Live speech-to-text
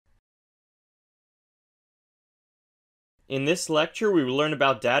In this lecture, we will learn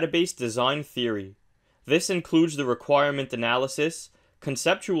about database design theory. This includes the requirement analysis,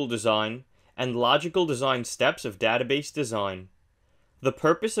 conceptual design, and logical design steps of database design. The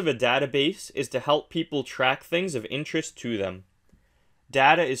purpose of a database is to help people track things of interest to them.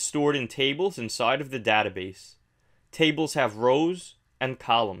 Data is stored in tables inside of the database. Tables have rows and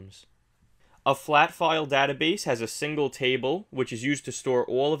columns. A flat file database has a single table which is used to store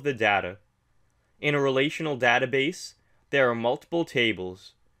all of the data. In a relational database, there are multiple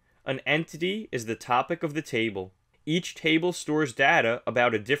tables. An entity is the topic of the table. Each table stores data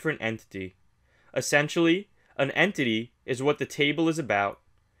about a different entity. Essentially, an entity is what the table is about.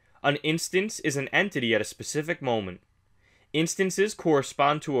 An instance is an entity at a specific moment. Instances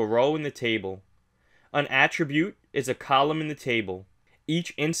correspond to a row in the table. An attribute is a column in the table.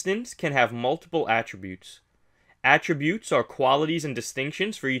 Each instance can have multiple attributes. Attributes are qualities and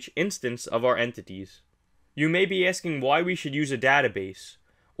distinctions for each instance of our entities. You may be asking why we should use a database,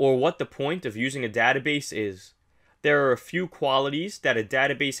 or what the point of using a database is. There are a few qualities that a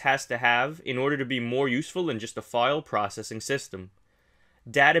database has to have in order to be more useful than just a file processing system.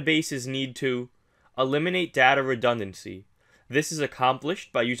 Databases need to eliminate data redundancy. This is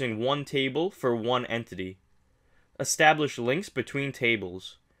accomplished by using one table for one entity. Establish links between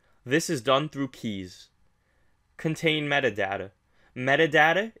tables. This is done through keys. Contain metadata.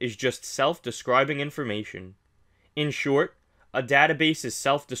 Metadata is just self-describing information. In short, a database is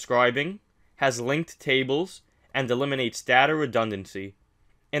self-describing, has linked tables, and eliminates data redundancy.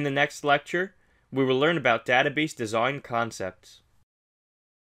 In the next lecture, we will learn about database design concepts.